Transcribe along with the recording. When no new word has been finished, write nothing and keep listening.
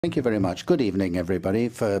Thank you very much. Good evening, everybody,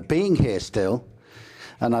 for being here still.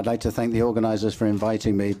 And I'd like to thank the organisers for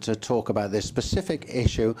inviting me to talk about this specific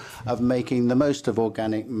issue of making the most of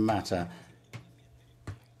organic matter.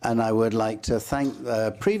 And I would like to thank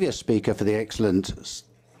the previous speaker for the excellent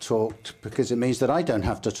talk, because it means that I don't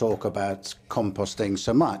have to talk about composting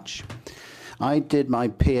so much. I did my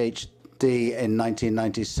PhD in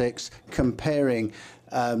 1996 comparing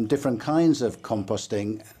different kinds of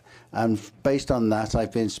composting. And based on that,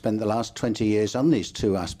 I've spent the last 20 years on these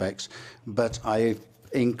two aspects, but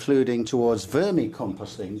including towards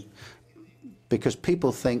vermicomposting, because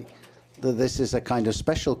people think that this is a kind of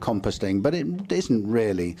special composting, but it isn't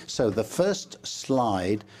really. So the first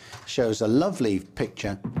slide shows a lovely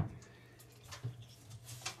picture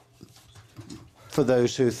for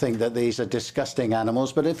those who think that these are disgusting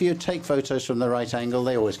animals, but if you take photos from the right angle,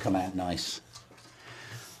 they always come out nice.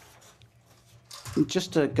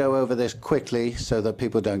 Just to go over this quickly so that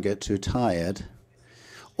people don't get too tired,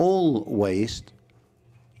 all waste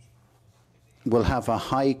will have a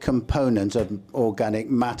high component of organic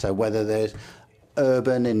matter, whether there's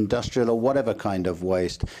urban, industrial, or whatever kind of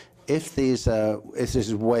waste. If this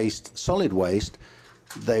is waste, solid waste,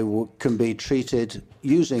 they can be treated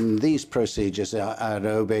using these procedures,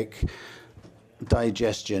 aerobic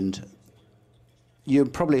digestion.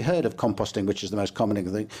 You've probably heard of composting, which is the most common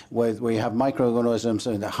thing, where we have microorganisms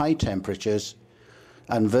at high temperatures,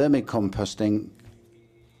 and vermicomposting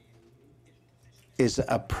is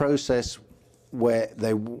a process where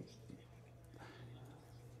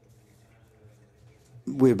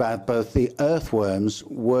we've had both the earthworms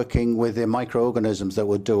working with the microorganisms that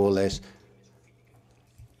would do all this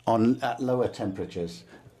at lower temperatures.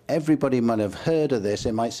 Everybody might have heard of this.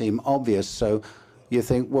 It might seem obvious, so you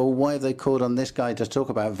think, well, why have they called on this guy to talk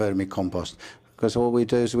about vermicompost? Because all we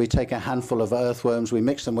do is we take a handful of earthworms, we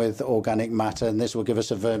mix them with organic matter, and this will give us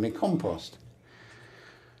a vermicompost.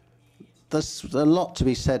 There's a lot to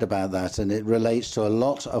be said about that, and it relates to a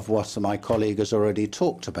lot of what my colleague has already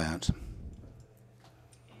talked about.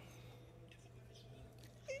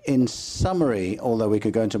 In summary, although we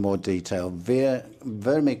could go into more detail,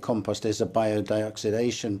 vermicompost is a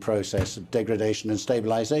biodioxidation process of degradation and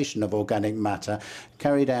stabilization of organic matter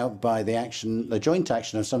carried out by the joint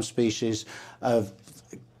action of some species of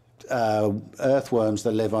earthworms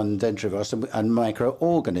that live on dendrivores and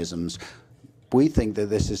microorganisms. We think that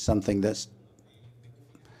this is something that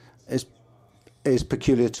is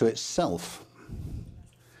peculiar to itself.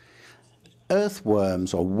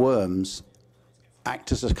 Earthworms or worms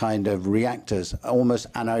act as a kind of reactors,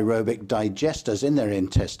 almost anaerobic digesters in their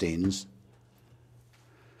intestines.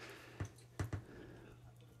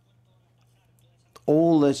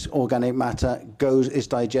 All this organic matter is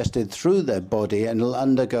digested through their body and will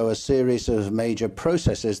undergo a series of major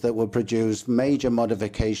processes that will produce major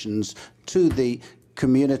modifications to the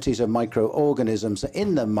communities of microorganisms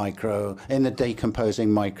in the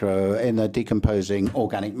decomposing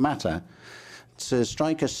organic matter. To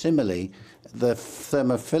strike a simile, the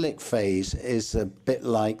thermophilic phase is a bit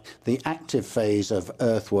like the active phase of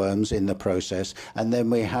earthworms in the process, and then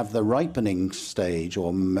we have the ripening stage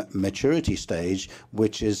or maturity stage,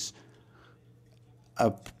 which is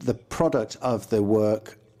the product of the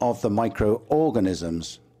work of the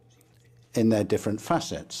microorganisms in their different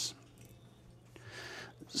facets.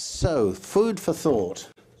 So, food for thought.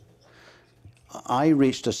 I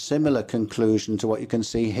reached a similar conclusion to what you can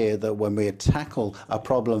see here, that when we tackle a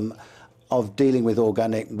problem of dealing with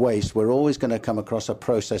organic waste, we're always going to come across a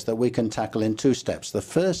process that we can tackle in two steps. The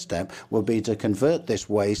first step will be to convert this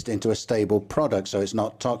waste into a stable product so it's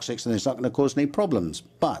not toxic and it's not going to cause any problems.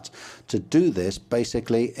 But to do this,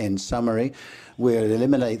 basically, in summary, we'll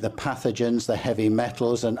eliminate the pathogens, the heavy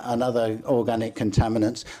metals, and other organic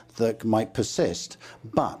contaminants that might persist.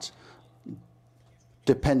 But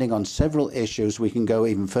depending on several issues, we can go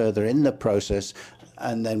even further in the process,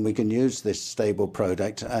 and then we can use this stable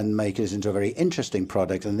product and make it into a very interesting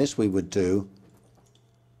product. And this we would do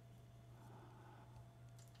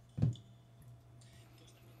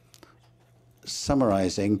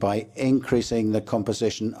summarizing by increasing the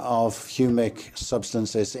composition of humic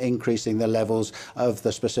substances, increasing the levels of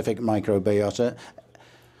the specific microbiota,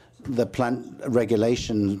 the plant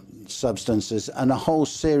regulation substances, and a whole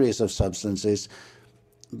series of substances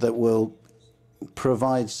that will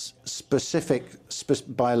provide specific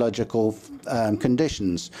biological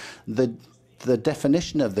conditions. The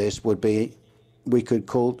definition of this would be, we could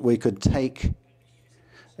take,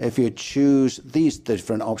 if you choose these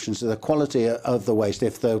different options, the quality of the waste.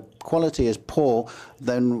 If the quality is poor,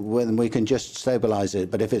 then we can just stabilize it.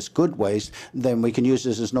 But if it's good waste, then we can use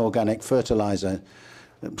this as an organic fertilizer.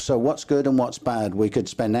 So what's good and what's bad? We could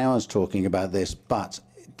spend hours talking about this, but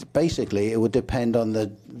basically it would depend on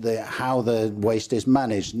how the waste is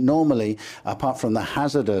managed. Normally, apart from the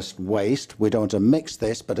hazardous waste, we don't want to mix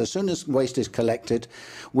this, but as soon as waste is collected,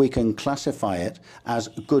 we can classify it as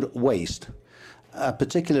good waste. A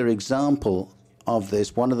particular example of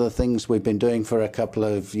this, one of the things we've been doing for a couple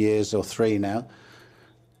of years or 3 now,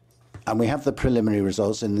 and we have the preliminary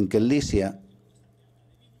results in Galicia.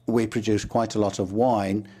 We produce quite a lot of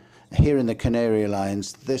wine. Here in the Canary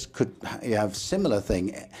Islands, this could have similar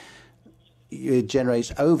thing. It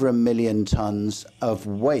generates over 1 million tons of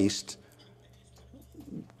waste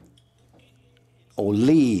or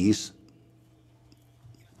lees,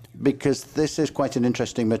 because this is quite an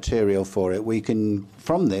interesting material for it.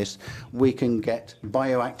 From this, we can get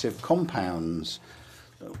bioactive compounds.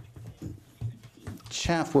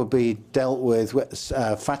 Chaff will be dealt with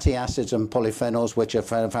fatty acids and polyphenols, which are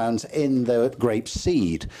found in the grape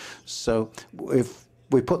seed. So if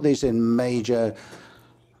we put these in major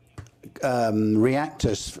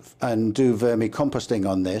reactors and do vermicomposting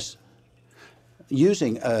on this,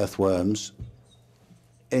 using earthworms,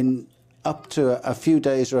 in up to a few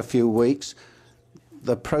days or a few weeks,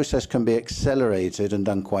 the process can be accelerated and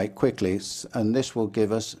done quite quickly. And this will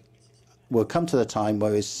give us, we'll come to the time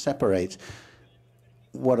where we separate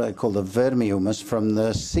what I call the vermihumus from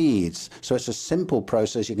the seeds. So it's a simple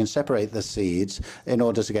process. You can separate the seeds in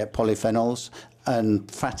order to get polyphenols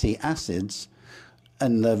and fatty acids,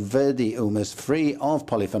 and the vermihumus free of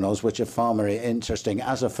polyphenols, which are far more interesting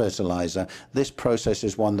as a fertilizer. This process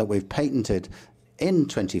is one that we've patented in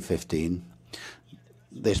 2015,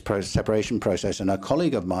 this separation process. And a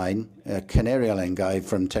colleague of mine, a Canary Island guy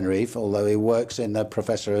from Tenerife, although he works in the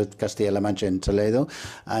Professor of Castilla-La Mancha in Toledo,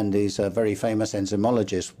 and he's a very famous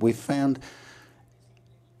enzymologist, we found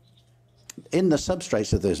in the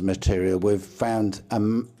substrates of this material, we've found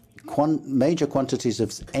major quantities of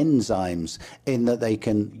enzymes in that they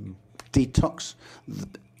can detox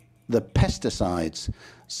the pesticides.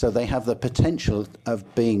 So they have the potential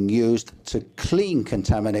of being used to clean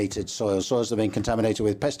contaminated soils that have been contaminated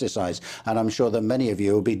with pesticides. And I'm sure that many of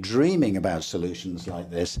you will be dreaming about solutions like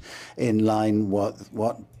this, in line what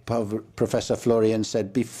Professor Florian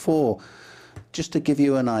said before. Just to give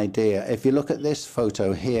you an idea, if you look at this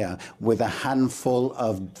photo here with a handful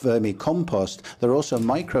of vermicompost, there are also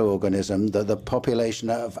microorganisms that the population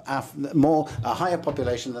of a higher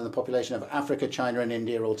population than the population of Africa, China, and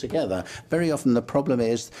India altogether. Very often the problem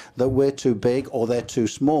is that we're too big or they're too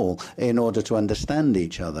small in order to understand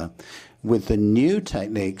each other. With the new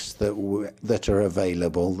techniques that are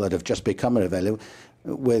available, that have just become available,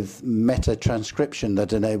 with meta-transcription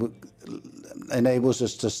that enables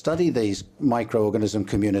us to study these microorganism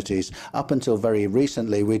communities. Up until very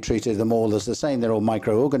recently, we treated them all as the same. They're all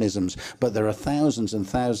microorganisms, but there are thousands and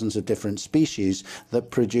thousands of different species that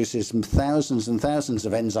produces thousands and thousands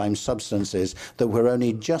of enzyme substances that we're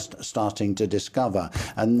only just starting to discover.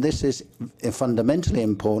 And this is fundamentally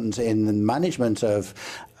important in the management of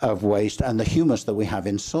waste and the humus that we have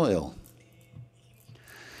in soil.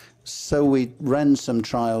 So we ran some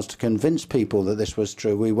trials to convince people that this was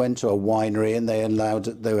true. We went to a winery and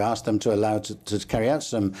they asked them to allow to carry out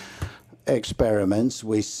some experiments.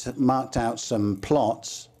 We marked out some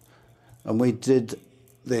plots, and we did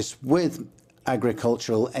this with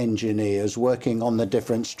agricultural engineers working on the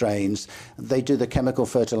different strains. They do the chemical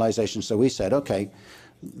fertilization. So we said, okay,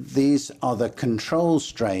 these are the control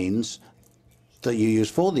strains that you use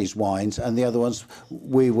for these wines, and the other ones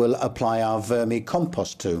we will apply our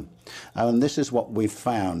vermicompost to. And this is what we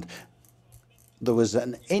found. There was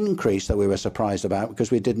an increase that we were surprised about, because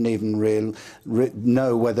we didn't even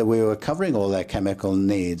know whether we were covering all their chemical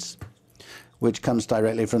needs, which comes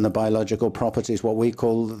directly from the biological properties, what we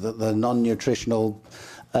call the non-nutritional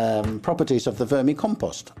properties of the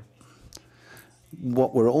vermicompost.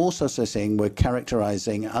 What we're also seeing, we're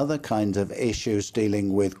characterizing other kinds of issues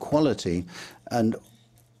dealing with quality. And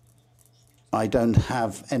I don't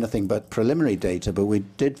have anything but preliminary data, but we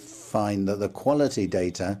did find that the quality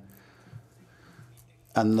data,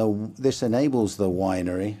 and this enables the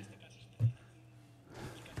winery,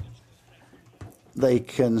 they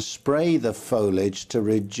can spray the foliage to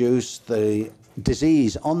reduce the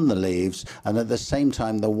disease on the leaves, and at the same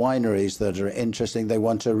time the wineries that are interesting, they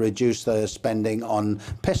want to reduce their spending on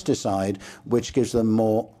pesticide, which gives them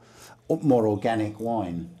more organic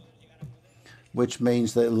wine, which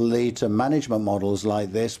means that it'll lead to management models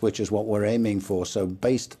like this, which is what we're aiming for. So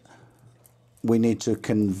we need to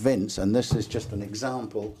convince, and this is just an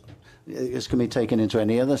example, this can be taken into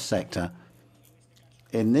any other sector.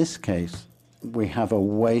 In this case, we have a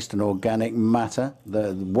waste, an organic matter.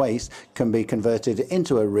 The waste can be converted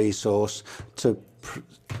into a resource to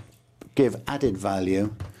give added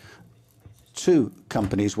value to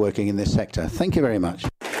companies working in this sector. Thank you very much.